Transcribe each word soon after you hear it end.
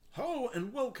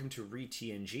and welcome to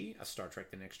Re-TNG, a Star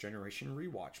Trek The Next Generation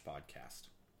rewatch podcast.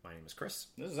 My name is Chris.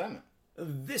 This is Emmett.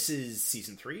 This is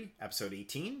Season 3, Episode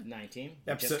 18. 19.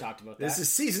 We just talked about that. This is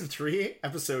Season 3,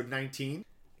 Episode 19.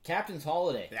 Captain's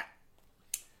Holiday. Yeah.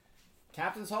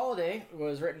 Captain's Holiday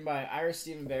was written by Ira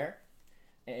Steven Behr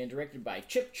and directed by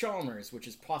Chip Chalmers, which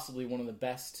is possibly one of the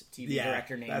best TV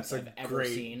director names I've ever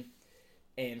seen.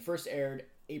 And first aired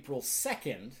April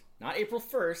 2nd, not April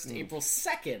 1st, April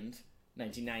 2nd,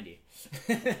 1990.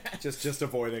 just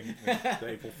avoiding the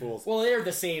April Fools. Well, they're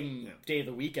the same day of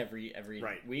the week every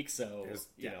week, so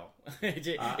you know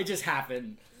it just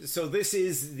happened. So this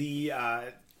is the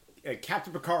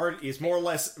Captain Picard is more or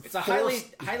less. It's a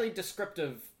highly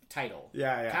descriptive title.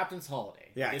 Yeah. Captain's Holiday.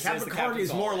 Yeah, Captain Picard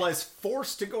is more or less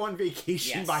forced to go on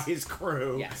vacation by his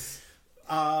crew. Yes.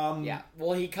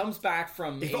 Well, he comes back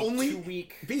from a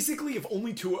 2-week. Basically, if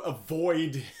only to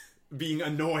avoid being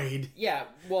annoyed. Yeah,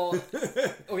 well,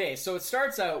 okay, so it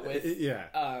starts out with...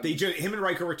 him and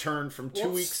Riker return from 2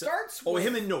 weeks...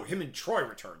 him and Troy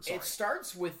return, sorry. It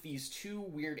starts with these two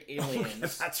weird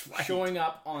aliens that's right. showing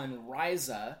up on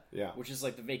Risa, which is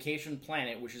like the vacation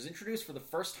planet, which is introduced for the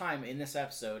first time in this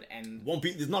episode, and...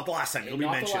 It's not the last time, it'll be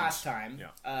mentioned. Not the last time.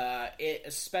 Yeah. It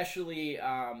especially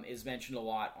is mentioned a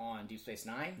lot on Deep Space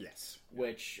Nine. Yes.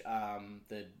 Which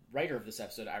the writer of this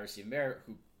episode, Ira Steven Behr,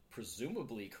 who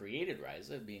presumably created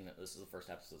Risa, being that this is the first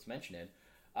episode that's mentioned in,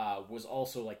 was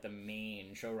also like the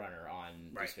main showrunner on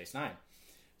Deep Space Nine.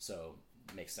 So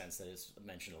it makes sense that it's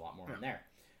mentioned a lot more in there.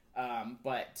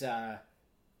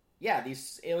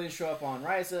 These aliens show up on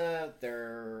Risa.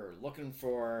 They're looking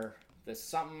for this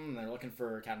something. They're looking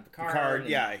for Captain Picard.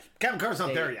 Captain Picard's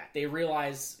not there yet. They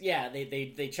realize,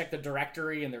 they check the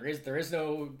directory, and there is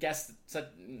no guest,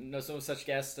 no such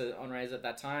guest on Risa at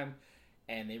that time.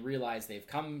 And they realize they've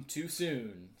come too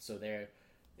soon, so it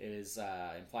is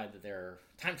implied that they're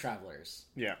time travelers.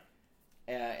 Yeah.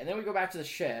 And then we go back to the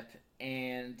ship,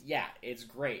 and it's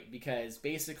great because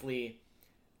basically,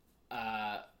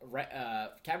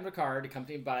 Captain Picard,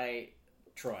 accompanied by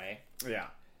Troy,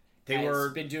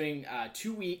 has been doing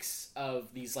 2 weeks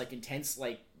of these like intense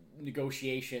like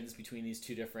negotiations between these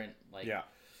two different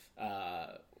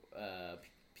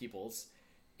peoples.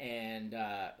 And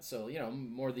so,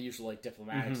 more of the usual like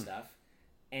diplomatic stuff,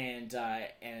 and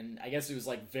I guess it was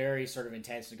like very sort of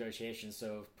intense negotiations.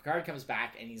 So Picard comes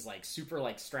back and he's like super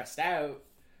like stressed out,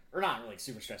 or not really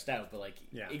super stressed out, but like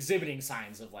exhibiting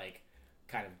signs of like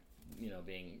kind of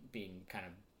being kind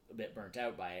of a bit burnt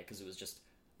out by it because it was just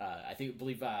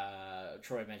believe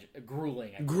Troy mentioned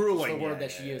grueling. Grueling, is the word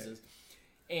that she uses.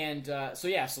 And so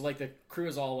like the crew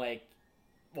is all like,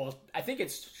 well, I think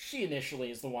she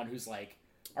initially is the one who's like,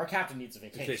 our captain needs a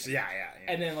vacation. Yeah.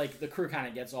 And then, like, the crew kind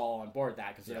of gets all on board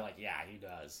that because they're like, yeah, he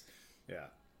does. Yeah.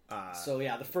 So,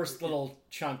 the first little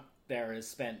chunk there is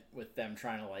spent with them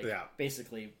trying to, like,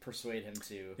 basically persuade him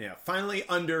to... Yeah, finally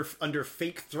under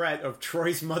fake threat of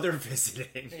Troy's mother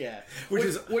visiting. Yeah. Which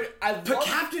is... I love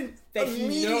Captain that he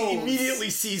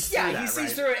immediately sees through that, he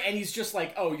sees through it, and he's just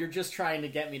like, oh, you're just trying to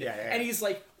get me to... And he's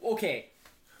like, okay...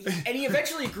 And he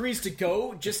eventually agrees to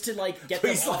go just to, like, get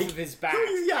them off of his back.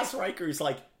 Yes, Riker. He's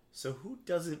like, so who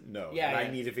doesn't know that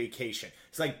I need a vacation?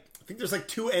 It's like, I think there's like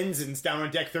 2 ensigns down on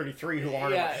deck 33 who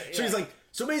aren't. So he's like,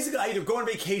 so basically I either go on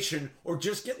vacation or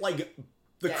just get, like,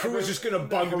 the crew is just going to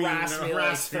bug me and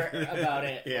harass me about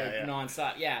it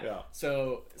nonstop.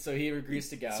 So he agrees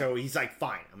to go. So he's like,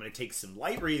 fine, I'm going to take some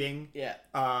light reading.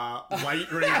 Light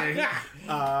reading.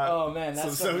 Oh man,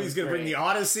 that's so he's going to bring the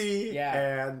Odyssey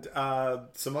and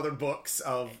some other books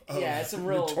of it's a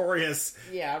real notorious.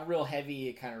 Real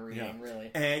heavy kind of reading,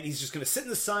 really. And he's just going to sit in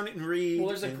the sun and read. Well,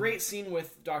 there's a great scene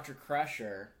with Dr.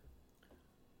 Crusher.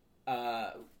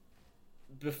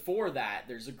 Before that,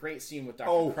 there's a great scene with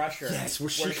Dr. Crusher. Yes, where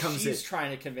she's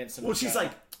trying to convince him. Well, she's like,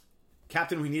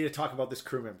 Captain, we need to talk about this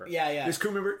crew member. This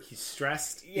crew member, he's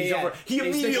stressed. He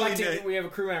immediately... We have a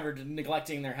crew member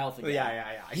neglecting their health again.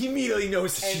 He immediately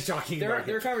knows that she's talking about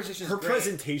their conversation. Her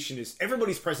presentation is...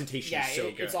 Everybody's presentation is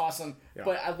so good. It's awesome. Yeah.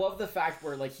 But I love the fact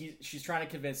where like she's trying to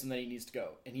convince him that he needs to go.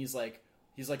 And he's like,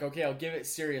 okay, I'll give it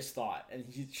serious thought. And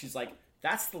she's like,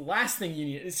 that's the last thing you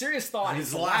need. Serious thought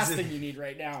is the last thing you need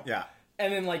right now. Yeah.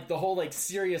 And then, like, the whole, like,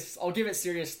 I'll give it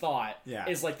serious thought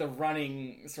is, like, the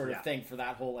running sort of thing for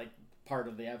that whole, like, part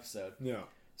of the episode. Yeah.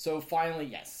 So,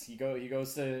 finally, he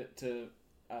goes to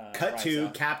Cut to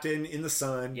Captain in the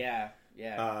sun. Yeah.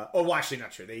 Actually,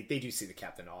 not true. They do see the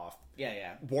Captain off.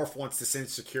 Yeah. Worf wants to send a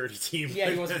security team. Yeah,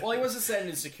 he wants to send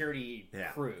a security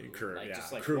crew.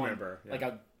 Just, like, crew member. Like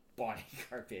a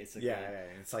bodyguard, basically. Yeah.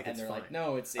 It's like, and it's they're fine. like,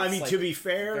 no, it's I mean, like to be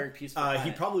fair, very peaceful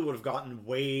he probably would have gotten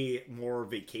way more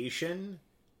vacation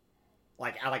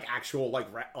actual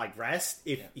rest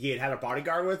if he had a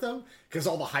bodyguard with him, because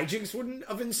all the hijinks wouldn't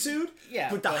have ensued. Yeah,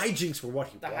 but the hijinks were what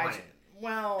he wanted.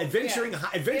 Well, adventurous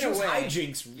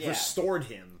hijinks restored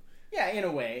him. Yeah, in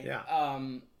a way. Yeah.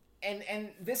 And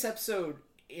this episode,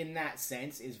 in that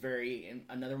sense, is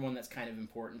another one that's kind of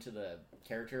important to the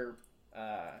character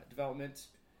development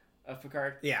of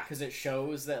Picard. Yeah, because it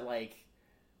shows that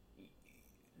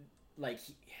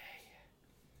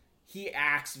he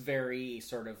acts very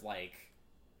sort of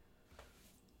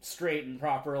straight and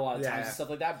proper a lot of times and stuff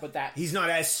like that, but that he's not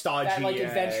as stodgy, that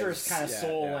adventurous kind of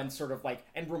soul and sort of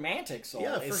and romantic soul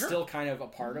is still kind of a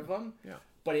part of him. Yeah,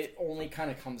 but it only kind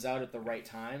of comes out at the right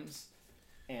times.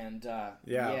 And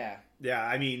yeah.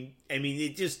 I mean,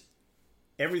 it just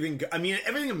everything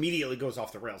immediately goes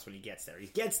off the rails when he gets there.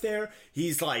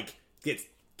 He's gets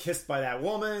kissed by that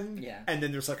woman, and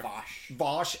then there's a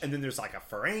Vosh, and then there's a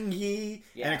Ferengi,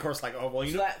 and of course when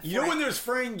there's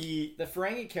Ferengi, the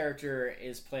Ferengi character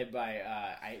is played by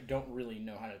I don't really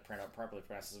know how to properly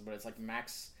pronounce this, but it's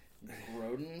Max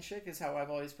Grodenchik is how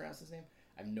I've always pronounced his name.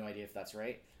 I have no idea if that's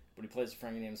right, but he plays a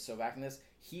Ferengi named Sobek in this.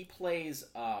 He plays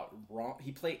Rom.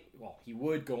 He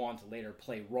would go on to later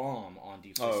play Rom on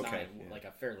Deep Space Nine,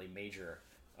 a fairly major,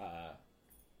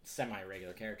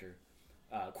 semi-regular character.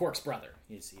 Quark's brother.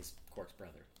 He's Quark's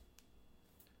brother.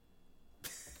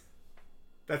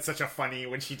 That's such a funny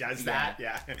when she does that.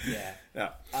 Yeah.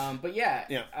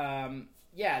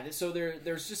 So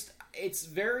there's just it's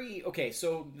very okay.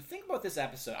 So the thing about this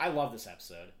episode, I love this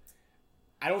episode.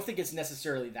 I don't think it's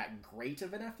necessarily that great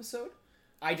of an episode.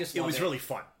 It was really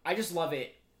fun. I just love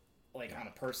it, on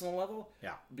a personal level.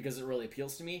 Yeah. Because it really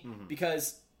appeals to me. Mm-hmm.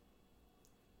 Because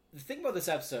the thing about this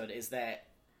episode is that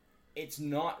it's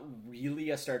not really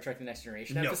a Star Trek The Next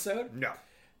Generation episode. No.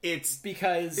 It's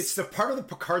because it's the part of the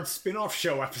Picard spin-off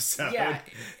show episode. Yeah.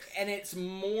 And it's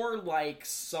more like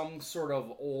some sort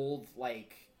of old,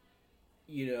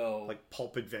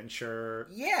 pulp adventure.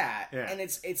 Yeah. And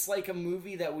it's like a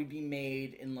movie that would be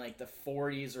made in the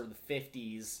 40s or the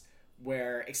 50s.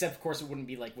 Where, except of course it wouldn't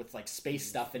be with space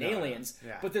stuff and aliens,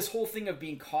 but this whole thing of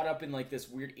being caught up in this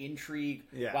weird intrigue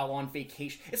while on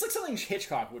vacation, it's like something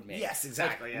Hitchcock would make. Yes,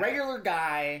 exactly. Regular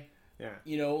guy,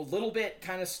 little bit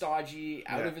kind of stodgy,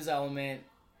 out of his element.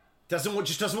 Doesn't want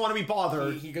to be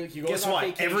bothered. He goes Guess on what?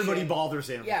 vacation. Everybody bothers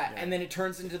him. Yeah, and then it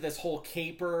turns into this whole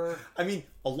caper. I mean,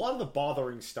 a lot of the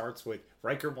bothering starts with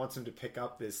Riker wants him to pick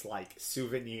up this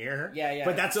souvenir. Yeah.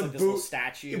 But that's a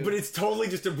statue. But it's totally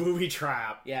just a booby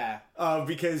trap. Yeah.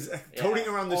 Because toting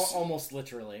around this almost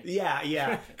literally.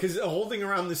 Yeah. Because holding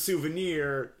around the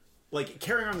souvenir,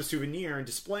 carrying around the souvenir and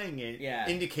displaying it,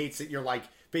 indicates that you're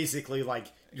basically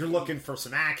you're looking for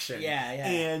some action.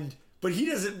 Yeah. But he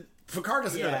doesn't. Picard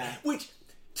doesn't know that. Which,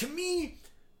 to me...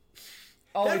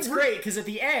 Oh, it's great, because at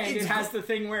the end, it has the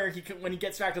thing where when he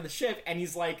gets back to the ship, and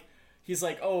he's like,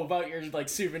 oh, about your,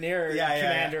 souvenir,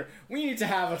 Commander, we need to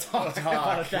have a talk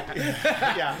about that.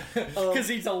 Yeah. Because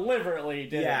he deliberately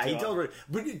did it. Yeah, he deliberately...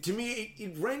 But to me,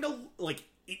 it ran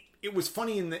it was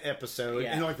funny in the episode,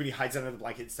 and when he hides under the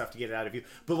blanket and stuff to get it out of you,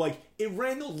 but, it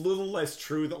ran a little less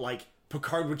true that,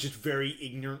 Picard would just very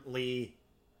ignorantly...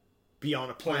 be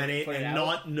on a planet and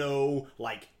not know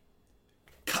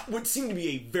what seemed to be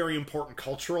a very important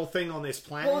cultural thing on this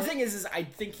planet. Well, the thing is I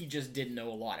think he just didn't know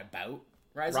a lot about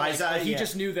Risa. He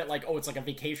just knew that it's a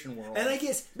vacation world. And I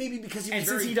guess maybe because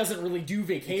since he doesn't really do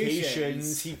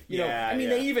vacations,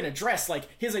 they even address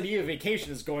his idea of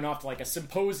vacation is going off to a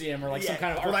symposium or some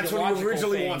kind of archaeological that's what he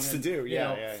originally thing wants to do.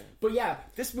 But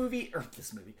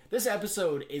this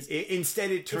episode is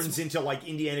instead it turns into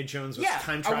Indiana Jones with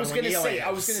time traveling aliens.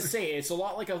 I was gonna say it's a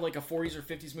lot like a 40s or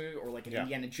 50s movie or an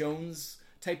Indiana Jones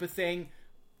type of thing.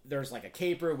 There's a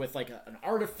caper with an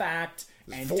artifact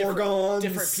and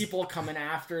different people coming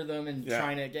after them and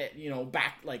trying to get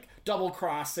back double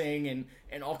crossing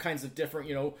and all kinds of different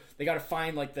they got to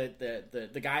find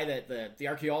the guy that the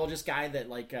archaeologist guy that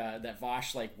that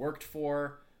Vosh worked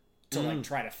for to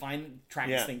try to track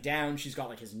this thing down. She's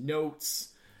got his notes,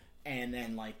 and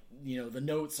then the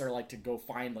notes are to go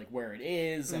find where it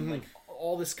is and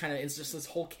all this kind of it's just this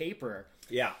whole caper.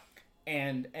 Yeah.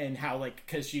 And how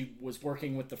because she was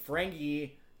working with the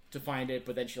Ferengi to find it,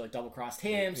 but then she double crossed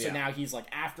him, so now he's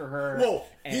after her. Well,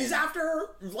 he's after her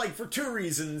for two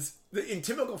reasons. In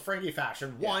typical Ferengi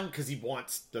fashion, one, because he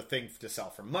wants the thing to sell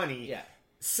for money. Yeah.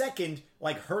 Second,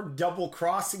 her double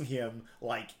crossing him,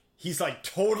 he's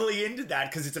totally into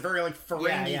that because it's a very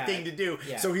Ferengi thing to do.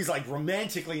 Yeah. So he's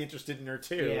romantically interested in her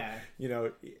too. Yeah.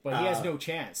 But he has no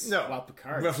chance. No. While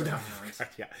Picard.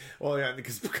 Yeah. Well, yeah,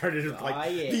 because Picard didn't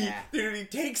he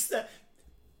takes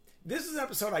This is an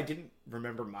episode I didn't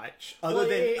remember much. Other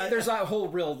than there's a whole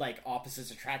real like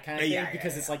opposites attract kind of thing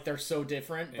because it's like they're so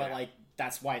different, but like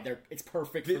that's why it's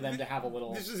perfect for them to have a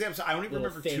little. This is the episode. I only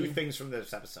remember two things from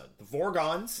this episode: the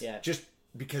Vorgons, just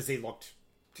because they looked,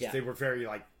 they were very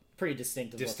like pretty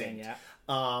distinct looking,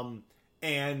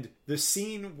 and the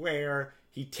scene where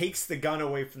he takes the gun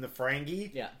away from the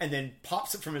Ferengi, and then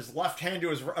pops it from his left hand to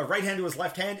his right hand to his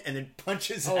left hand, and then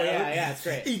punches out. Yeah, it's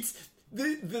great. It's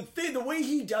the way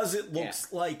he does it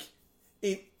looks like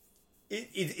it.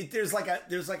 There's like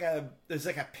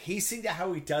a pacing to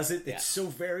how he does it that's so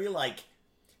very like.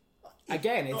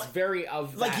 Again, it's very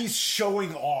of that. Like he's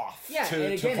showing off. Yeah,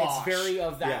 and again, it's very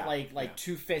of that like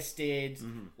two-fisted,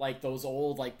 like those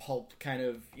old like pulp kind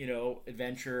of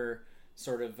adventure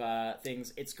sort of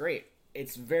things. It's great.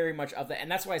 It's very much of that,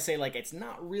 and that's why I say like it's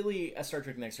not really a Star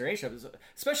Trek: Next Generation,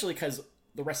 especially because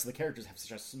the rest of the characters have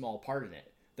such a small part in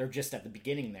it. They're just at the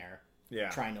beginning there.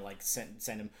 Trying to like send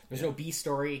him. There's no B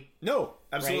story. No,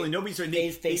 absolutely no B story.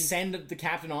 They send the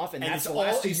captain off, and that's the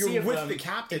last you see of with the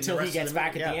captain until he gets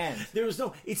back at the end. There was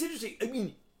no. It's interesting. I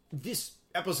mean, this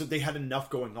episode they had enough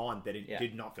going on that it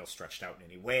did not feel stretched out in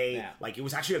any way. Yeah. Like it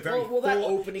was actually a very full, that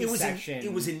opening section.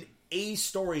 It was an A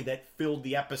story that filled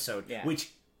the episode, which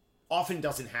often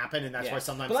doesn't happen, and that's why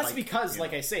sometimes. But that's because,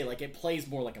 like I say, like it plays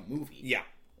more like a movie. Yeah.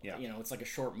 It's like a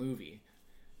short movie.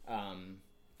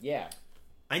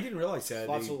 I didn't realize that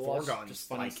the Vorgons just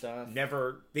funny stuff.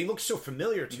 Never. They look so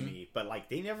familiar to me, but like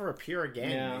they never appear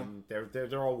again. And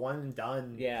they're all one and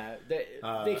done. Yeah,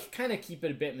 they kind of keep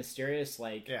it a bit mysterious.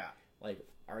 Like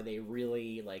are they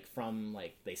really like from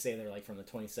like they say they're like from the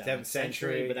 27th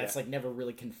century, but that's like never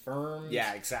really confirmed.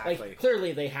 Yeah, exactly. Like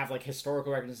clearly they have like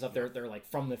historical records and stuff. They're like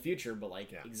from the future, but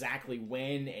like exactly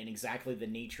when and exactly the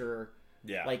nature.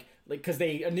 Yeah, like because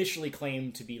they initially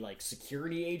claimed to be like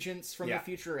security agents from the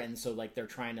future, and so like they're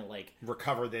trying to like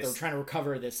recover this. They're trying to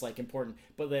recover this like important,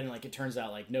 but then like it turns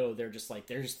out like no, they're just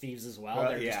thieves as well.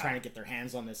 They're just trying to get their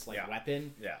hands on this like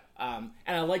weapon. Yeah. And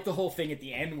I like the whole thing at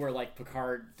the end where like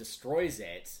Picard destroys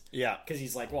it. Yeah. Because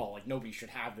he's like, well, like nobody should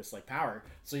have this like power,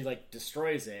 so he like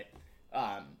destroys it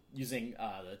using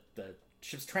the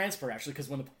ship's transport actually. Because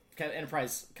when the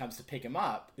Enterprise comes to pick him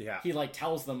up, he like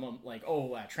tells them like,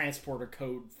 transporter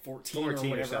code 14 or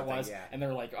whatever it was, and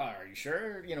they're like, oh, are you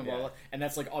sure? Blah, blah. And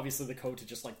that's like obviously the code to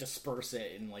just like disperse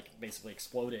it and like basically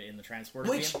explode it in the transporter.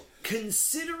 Which,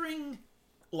 considering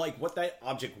like what that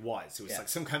object was, it was like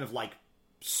some kind of like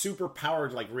super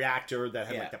powered like reactor that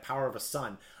had like the power of a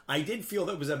sun. I did feel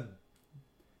that was a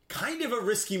kind of a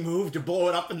risky move to blow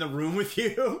it up in the room with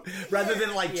you rather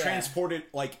than like transport it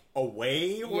like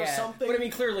away or something. But I mean,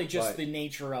 clearly just the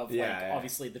nature of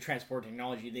obviously the transport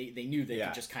technology, they knew they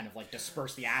could just kind of like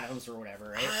disperse the atoms or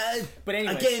whatever, right? But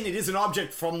anyways, again, it is an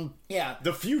object from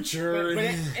the future.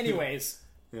 But anyways,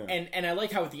 and I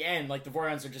like how at the end, like the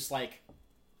Vorgons are just like,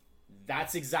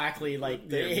 that's exactly like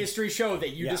the history showed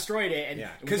that you destroyed it, and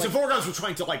because the Vorgons were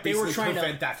trying to like basically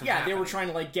prevent that from happening. They were trying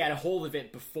to like get a hold of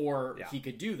it before he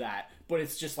could do that. But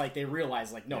it's just like they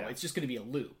realized like no, it's just going to be a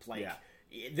loop. Like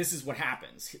this is what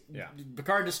happens.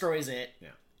 Picard destroys it,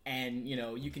 and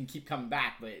you can keep coming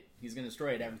back, but he's going to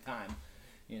destroy it every time.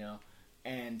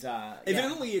 And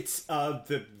evidently it's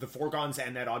the Vorgons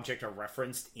and that object are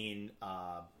referenced in.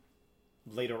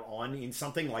 Later on in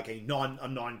something like a non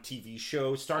TV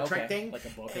show Star Trek thing, like a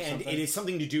book, and it is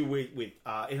something to do with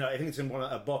I think it's in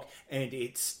a book, and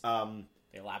it's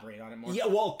they elaborate on it more. Yeah,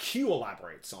 well, Q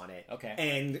elaborates on it. Okay,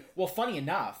 and well, funny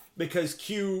enough, because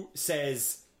Q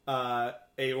says, and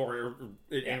it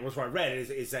was what I read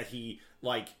is that he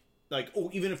like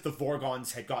even if the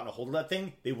Vorgons had gotten a hold of that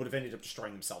thing, they would have ended up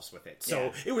destroying themselves with it.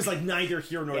 So it was like neither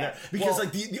here nor there, because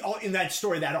like the in that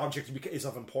story, that object is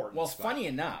of importance. Well, funny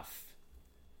enough,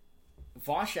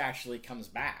 Vosh actually comes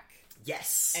back.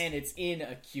 Yes. And it's in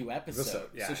a Q episode.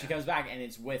 So she comes back and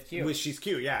it's with Q. She's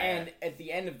Q, And at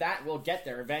the end of that, we'll get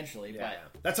there eventually. But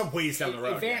that's a ways down the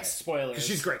road. Advanced spoilers. Because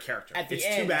she's a great character.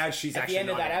 It's too bad she's actually at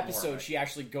the end of that episode, she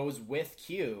actually goes with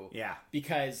Q. Yeah.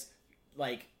 Because,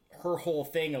 like, her whole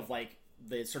thing of, like,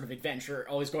 the sort of adventure,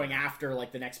 always going after,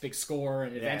 like, the next big score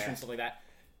and adventure and stuff like that.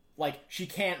 Like, she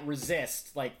can't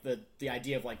resist, like, the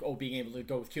idea of, like, being able to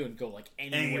go with Q and go, like,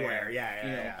 anywhere.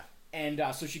 Yeah. And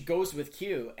so she goes with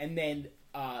Q, and then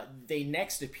they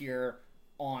next appear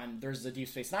on, there's a Deep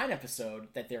Space Nine episode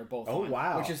that they're both on.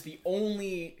 Wow. Which is the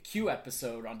only Q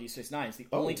episode on Deep Space Nine. It's the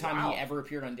only time he ever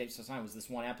appeared on Deep Space Nine was this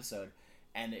one episode.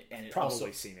 And it probably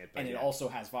also, seen it, but it also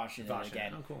has Vosh in it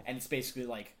again. Oh, cool. And it's basically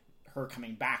like her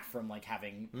coming back from like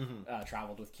having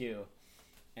traveled with Q.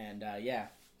 And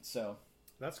so.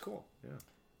 That's cool.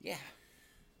 Yeah.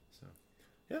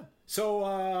 Yeah. So,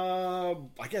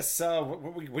 I guess,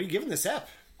 what are you giving this ep?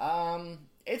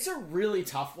 It's a really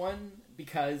tough one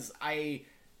because I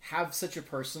have such a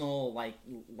personal,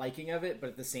 liking of it, but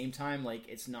at the same time,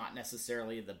 it's not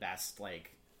necessarily the best,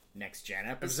 next gen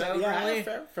episode, yeah, really.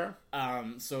 Fair.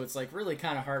 So it's, really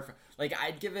kind of hard for...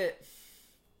 I'd give it...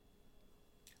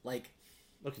 Look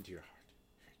into your heart.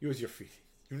 Use your feelings.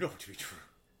 You know it to be true.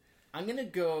 I'm gonna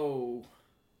go...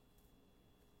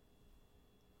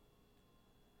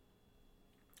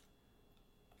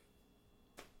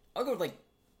 I'll go with,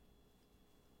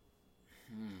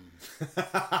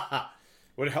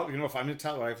 Would it help? You know, if I'm going to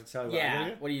tell, I have to tell you.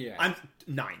 Yeah. What are you doing? I'm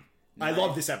 9. I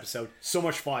love this episode. So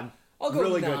much fun. I'll go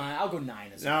really 9. Good. I'll go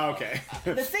 9 as well. Oh, okay.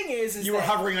 The thing is you were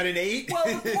hovering at an 8.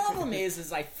 Well, the problem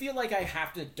is I feel like I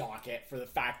have to dock it for the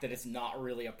fact that it's not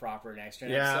really a proper next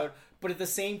gen episode. But at the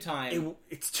same time,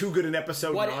 it's too good an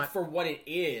episode. For what it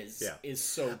is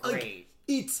so great.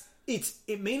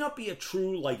 It may not be a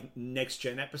true next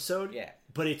gen episode. Yeah.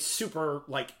 But it's super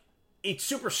it's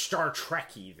super Star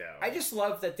Trek-y though. I just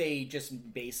love that they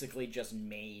just basically just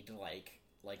made like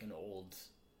an old,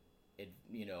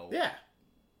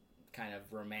 kind of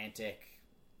romantic,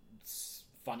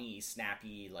 funny,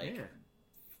 snappy,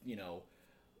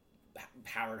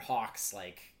 Howard Hawks,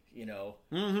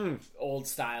 old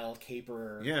style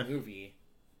caper movie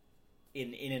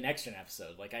in a next gen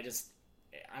episode.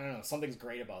 I don't know, something's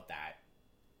great about that.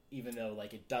 Even though,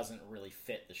 it doesn't really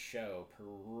fit the show,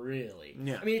 really.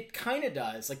 Yeah. I mean, it kind of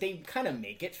does. They kind of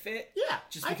make it fit. Yeah,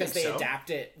 just because they adapt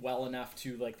it well enough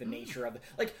to, the nature of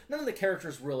it. None of the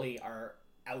characters really are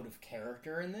out of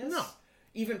character in this. No.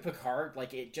 Even Picard,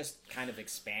 it just kind of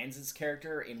expands his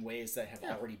character in ways that have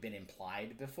already been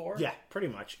implied before. Yeah, pretty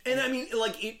much. And, I mean,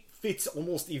 it fits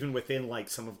almost even within,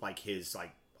 some of, his,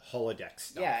 holodeck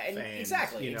stuff. Yeah, and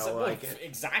exactly.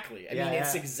 Exactly. I mean,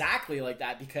 it's exactly like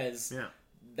that because... Yeah.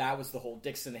 That was the whole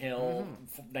Dixon Hill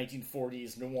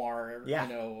 1940s noir,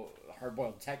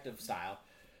 hard-boiled detective style,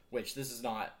 which this is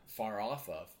not far off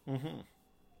of.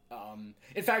 Mm-hmm.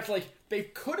 In fact, they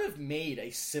could have made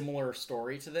a similar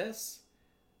story to this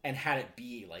and had it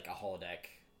be a holodeck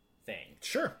thing.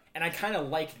 Sure. And I kind of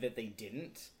like that they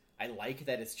didn't. I like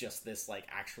that it's just this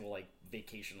actual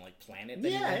vacation planet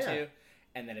that you went to,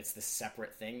 and then it's this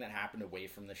separate thing that happened away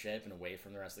from the ship and away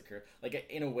from the rest of the crew.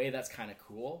 In a way, that's kind of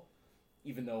cool.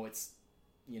 Even though it's,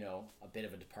 a bit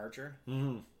of a departure.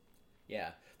 Mm-hmm. Yeah.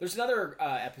 There's another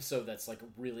episode that's,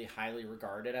 really highly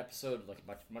regarded episode,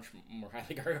 much more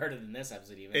highly regarded than this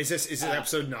episode even. Is this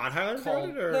episode not highly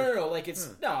regarded? Or? No.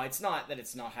 No, it's not that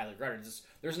it's not highly regarded.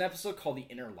 There's an episode called The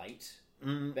Inner Light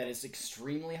that is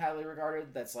extremely highly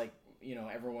regarded. That's,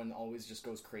 everyone always just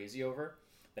goes crazy over.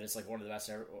 That it's, one of the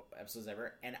best episodes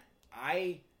ever. And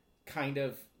I kind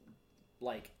of,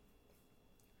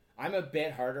 I'm a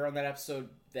bit harder on that episode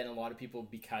than a lot of people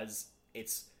because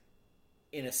it's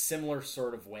in a similar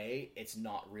sort of way. It's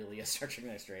not really a Star Trek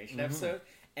Next Generation episode,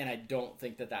 and I don't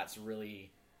think that that's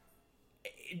really...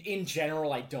 In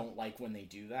general, I don't like when they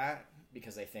do that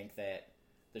because I think that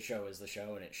the show is the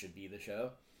show and it should be the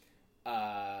show.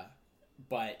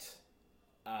 But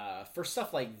for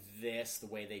stuff like this, the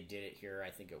way they did it here,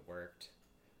 I think it worked.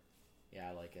 Yeah,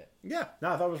 I like it. Yeah,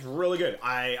 no, that was really good.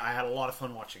 I had a lot of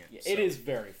fun watching it. Yeah, so. It is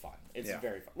very fun. It's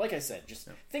very fun. Like I said, just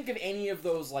think of any of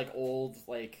those old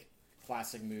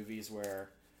classic movies where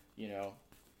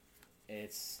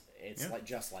it's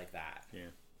just like that. Yeah,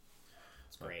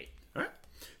 it's great. All right.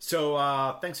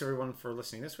 So thanks everyone for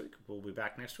listening this week. We'll be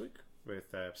back next week with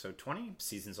episode 20.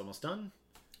 Season's almost done.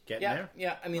 Getting there.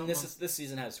 Yeah. I mean, this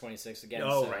season has 26 again.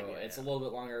 It's a little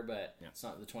bit longer, but it's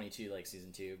not the 22 like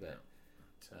season 2, but.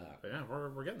 But yeah,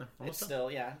 we're getting there. Almost it's still,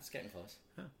 it's getting close.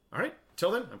 Yeah. All right.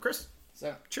 Till then, I'm Chris.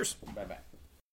 So, cheers. Bye-bye.